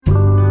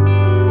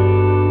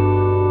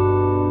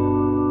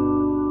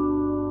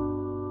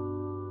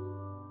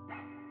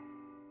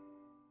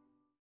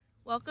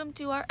Welcome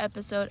to our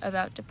episode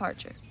about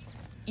departure.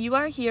 You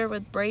are here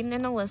with Braden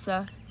and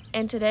Alyssa,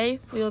 and today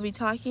we will be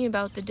talking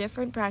about the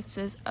different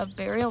practices of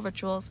burial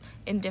rituals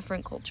in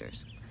different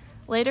cultures.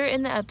 Later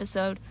in the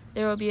episode,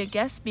 there will be a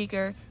guest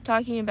speaker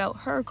talking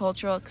about her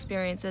cultural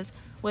experiences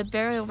with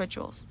burial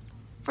rituals.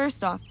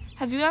 First off,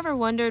 have you ever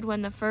wondered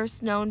when the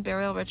first known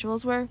burial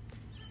rituals were?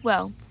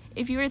 Well,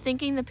 if you were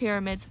thinking the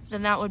pyramids,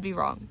 then that would be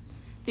wrong.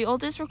 The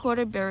oldest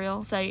recorded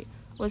burial site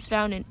was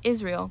found in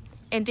Israel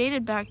and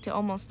dated back to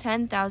almost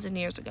 10,000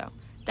 years ago.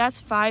 That's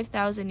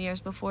 5,000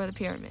 years before the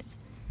pyramids.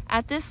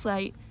 At this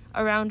site,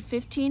 around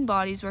 15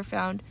 bodies were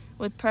found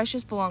with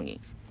precious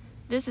belongings.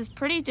 This is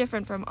pretty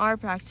different from our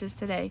practices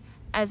today,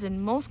 as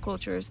in most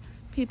cultures,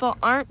 people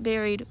aren't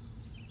buried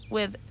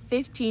with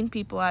 15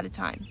 people at a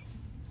time.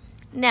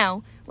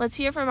 Now, let's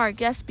hear from our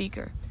guest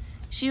speaker.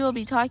 She will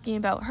be talking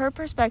about her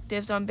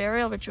perspectives on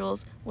burial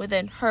rituals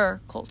within her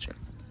culture.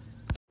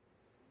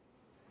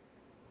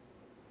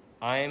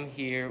 I am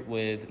here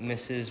with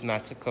Mrs.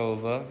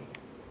 Matsakova,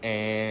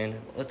 and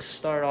let's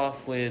start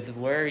off with,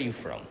 where are you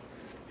from?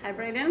 Hi,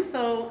 Braden.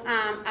 So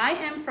I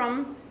am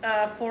from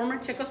former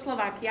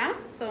Czechoslovakia.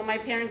 So my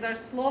parents are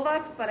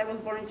Slovaks, but I was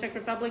born in Czech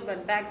Republic,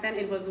 but back then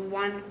it was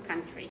one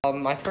country.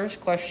 My first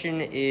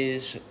question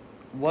is,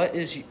 what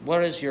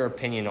is your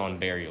opinion on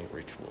burial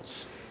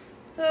rituals?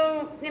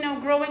 So,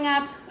 growing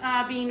up,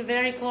 being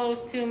very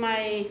close to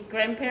my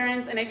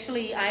grandparents, and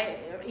actually I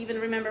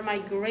even remember my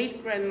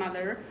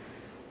great-grandmother,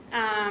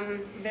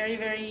 very,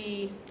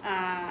 very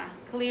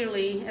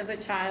clearly as a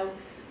child.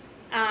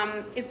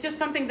 It's just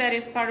something that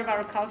is part of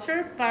our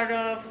culture, part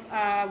of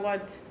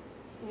what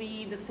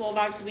we, the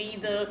Slovaks,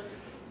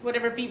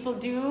 whatever people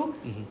do.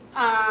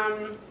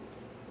 Mm-hmm.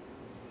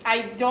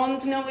 I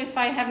don't know if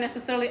I have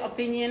necessarily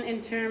opinion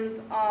in terms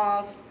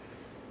of,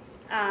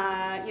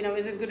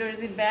 is it good or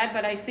is it bad?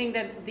 But I think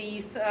that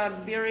these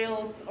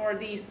burials or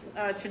these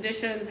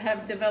traditions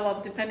have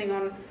developed depending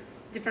on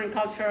different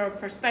cultural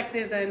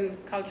perspectives and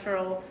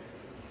cultural,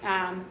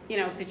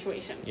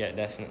 situations. Yeah,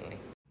 definitely.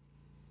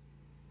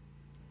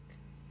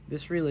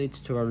 This relates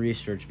to our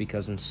research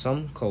because in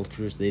some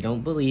cultures they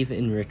don't believe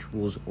in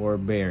rituals or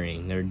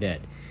burying their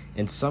dead,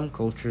 and some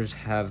cultures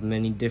have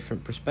many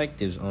different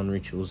perspectives on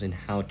rituals and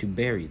how to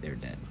bury their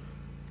dead.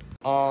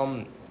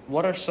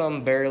 What are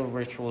some burial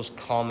rituals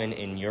common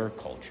in your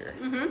culture?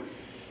 Mm-hmm.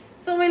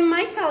 So in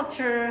my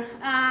culture,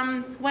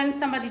 when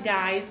somebody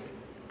dies,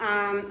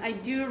 I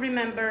do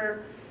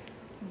remember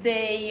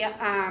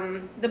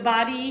the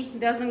body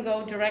doesn't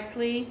go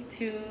directly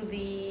to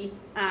the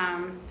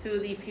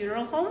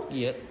funeral home.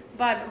 Yep.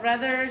 But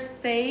rather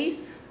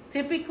stays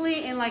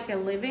typically in like a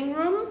living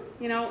room,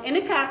 in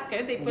a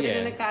casket. They put it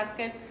in a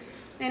casket,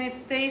 and it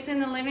stays in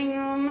the living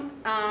room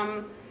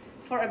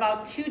for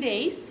about 2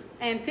 days.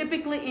 And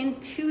typically in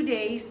 2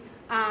 days,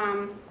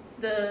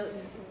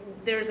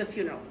 there's a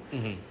funeral.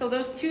 Mm-hmm. So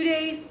those 2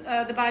 days,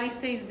 the body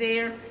stays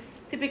there.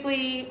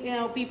 Typically,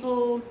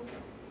 people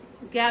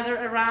gather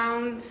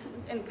around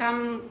and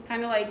come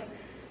kind of like,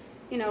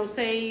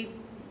 say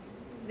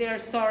they're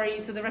sorry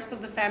to the rest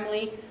of the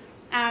family.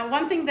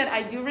 One thing that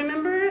I do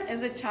remember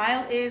as a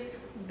child is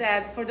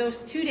that for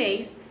those 2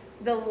 days,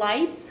 the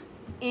lights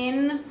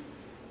in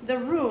the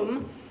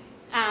room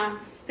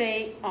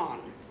stay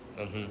on.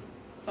 Mm-hmm.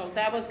 So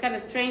that was kind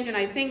of strange, and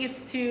I think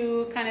it's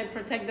to kind of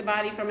protect the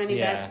body from any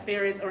bad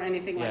spirits or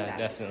anything like that.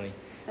 Yeah, definitely.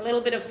 A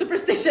little bit of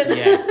superstition.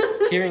 Yeah,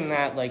 hearing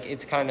that,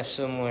 it's kind of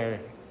similar,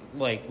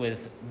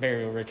 with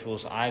burial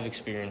rituals I've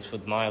experienced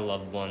with my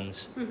loved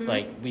ones.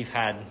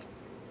 Mm-hmm.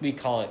 We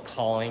call it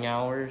calling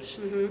hours,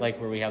 mm-hmm.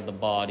 Where we have the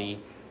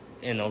body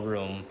in a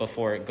room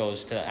before it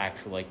goes to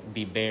actually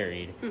be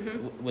buried,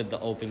 mm-hmm. With the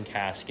open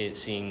casket,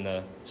 seeing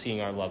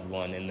our loved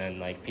one, and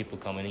then people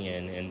coming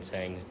in and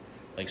saying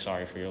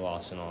sorry for your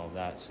loss and all of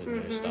that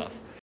similar mm-hmm. stuff.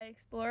 By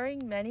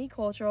exploring many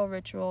cultural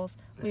rituals,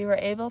 we were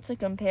able to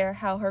compare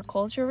how her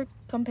culture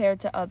compared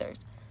to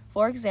others.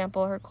 For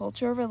example, her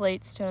culture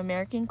relates to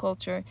American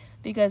culture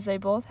because they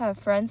both have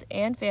friends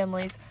and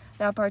families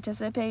that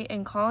participate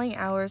in calling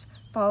hours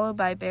followed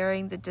by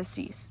burying the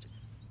deceased.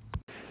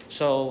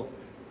 So,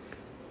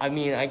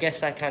 I guess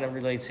that kind of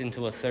relates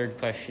into a third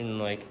question,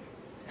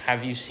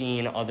 have you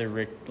seen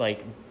other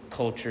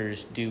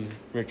cultures do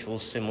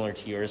rituals similar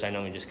to yours? I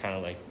know we just kind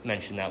of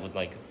mentioned that with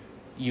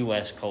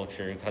U.S.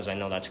 culture, because I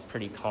know that's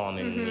pretty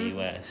common mm-hmm. in the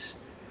U.S.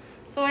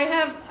 So I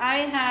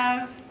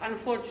have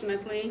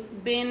unfortunately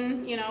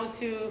been,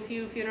 to a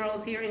few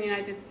funerals here in the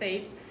United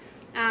States,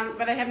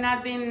 but I have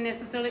not been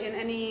necessarily in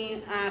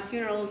any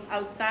funerals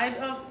outside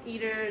of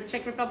either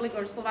Czech Republic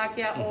or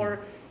Slovakia mm-hmm. or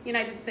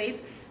United States.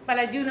 But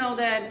I do know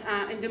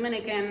that in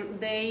Dominican,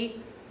 they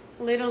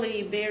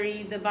literally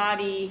bury the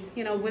body,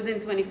 within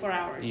 24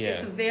 hours. Yeah.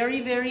 It's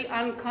very, very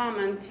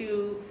uncommon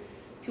to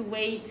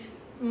wait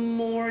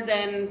more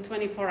than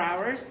 24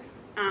 hours.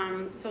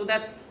 So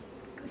that's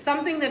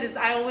something that is,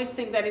 I always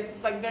think that it's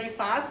very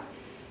fast,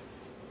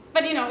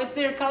 but it's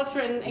their culture,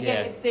 and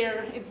again, it's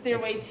their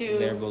way to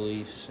their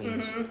beliefs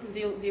and mm-hmm,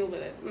 deal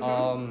with it.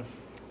 Mm-hmm.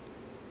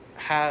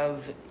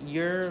 has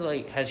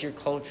your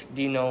culture,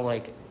 do you know,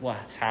 like,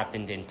 what's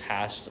happened in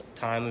past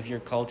time of your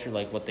culture,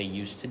 like what they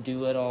used to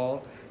do at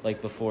all,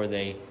 like before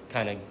they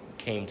kind of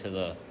came to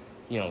the,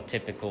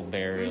 typical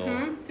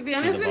burial? To be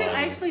honest with you,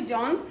 I actually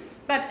don't.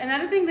 But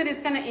another thing that is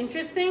kind of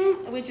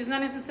interesting, which is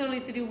not necessarily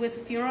to do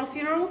with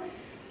funeral,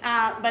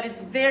 but it's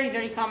very,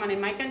 very common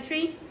in my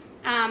country.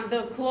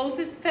 The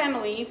closest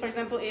family, for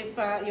example, if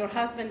your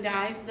husband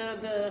dies,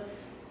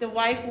 the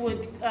wife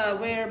would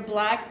wear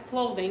black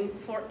clothing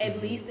for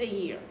at least a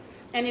year.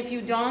 And if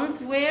you don't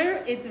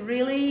wear, it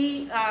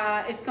really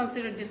is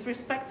considered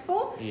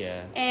disrespectful.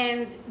 Yeah.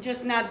 And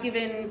just not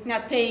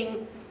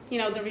paying,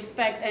 the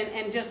respect,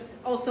 and just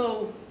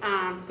also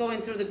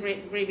going through the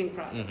grieving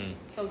process.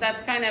 So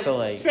that's kind of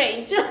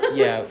strange.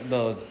 Yeah,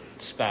 the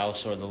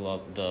spouse or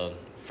the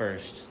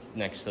first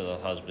next to the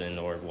husband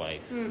or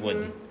wife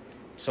would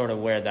sort of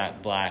wear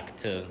that black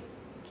to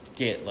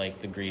get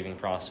like the grieving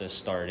process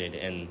started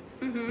and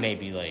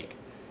maybe like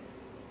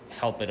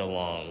help it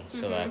along.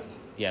 So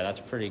that's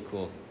pretty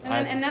cool.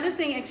 And then another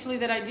thing actually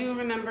that I do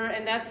remember,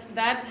 and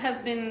that has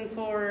been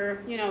for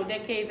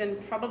decades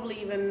and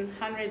probably even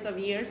hundreds of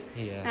years.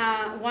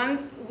 Yeah.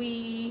 Once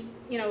we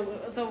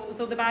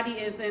so the body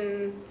is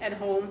at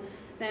home,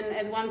 then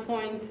at one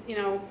point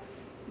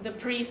the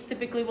priest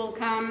typically will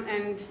come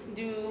and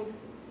do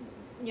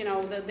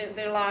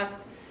their last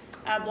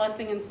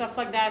blessing and stuff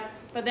like that.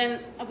 But then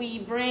we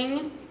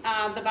bring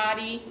the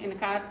body in a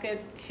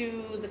casket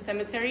to the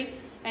cemetery,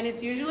 and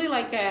it's usually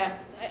like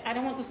I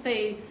don't want to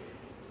say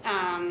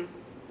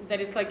that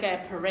it's like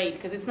a parade,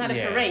 because it's not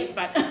a parade,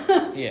 but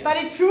but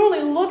it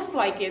truly looks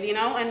like it,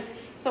 And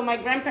so my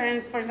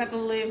grandparents, for example,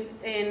 live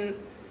in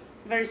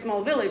a very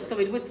small village, so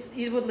it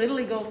would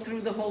literally go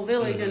through the whole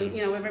village, and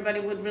everybody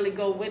would really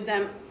go with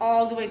them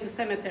all the way to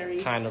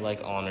cemetery. Kind of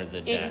like honor the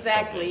death.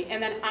 Exactly.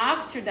 And then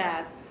after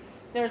that,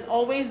 there's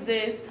always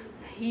this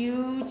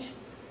huge,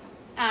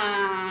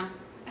 I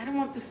don't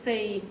want to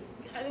say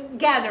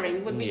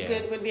gathering would be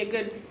good, would be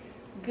a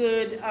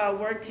good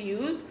word to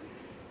use.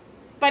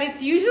 But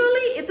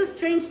it's a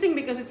strange thing,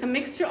 because it's a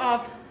mixture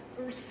of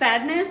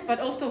sadness but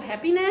also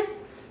happiness.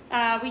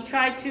 We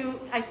try to,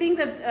 I think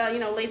that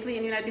lately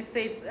in the United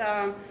States,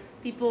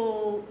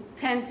 people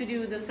tend to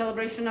do the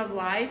celebration of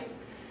lives,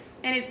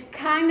 and it's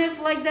kind of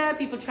like that.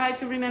 People try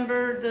to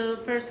remember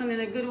the person in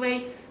a good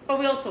way, but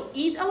we also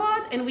eat a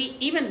lot, and we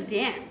even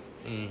dance,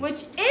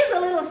 which is a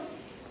little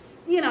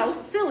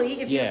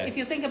silly if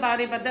you think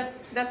about it, but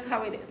that's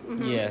how it is.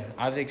 Yeah,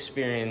 I've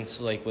experienced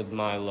like with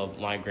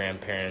my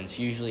grandparents.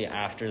 Usually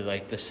after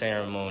like the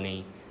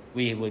ceremony,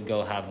 we would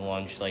go have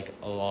lunch. Like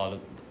a lot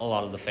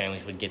of the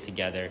families would get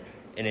together,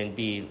 and it'd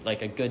be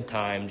like a good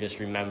time, just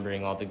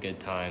remembering all the good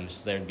times.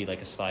 There'd be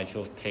like a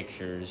slideshow of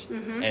pictures,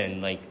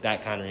 and like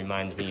that kind of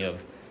reminds me of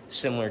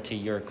similar to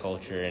your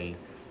culture and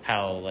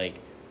how like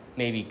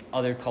maybe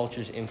other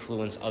cultures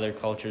influence other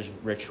cultures'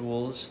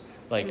 rituals.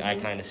 Like I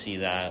kind of see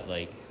that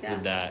with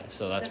that,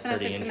 so that's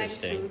definitely pretty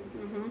interesting.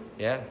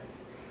 Yeah,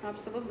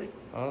 absolutely.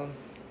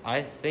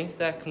 I think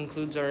that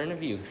concludes our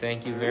interview.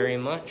 Thank you very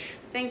much.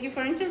 Thank you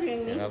for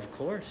interviewing me. Yeah, of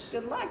course.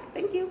 Good luck.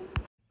 Thank you.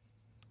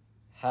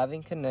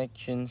 Having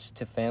connections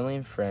to family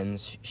and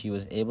friends, she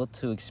was able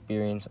to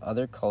experience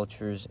other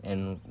cultures,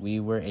 and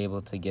we were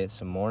able to get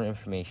some more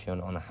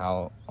information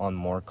on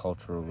more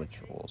cultural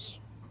rituals.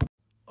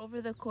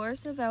 Over the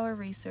course of our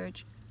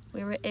research,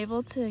 we were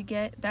able to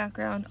get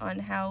background on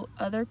how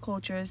other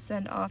cultures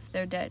send off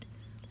their dead.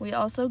 We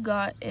also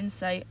got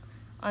insight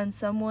on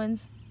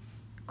someone's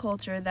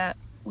culture that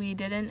we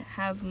didn't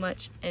have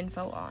much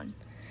info on.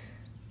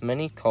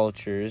 Many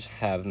cultures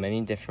have many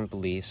different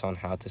beliefs on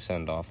how to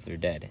send off their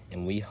dead,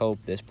 and we hope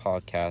this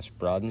podcast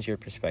broadens your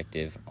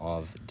perspective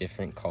of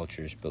different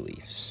cultures'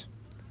 beliefs.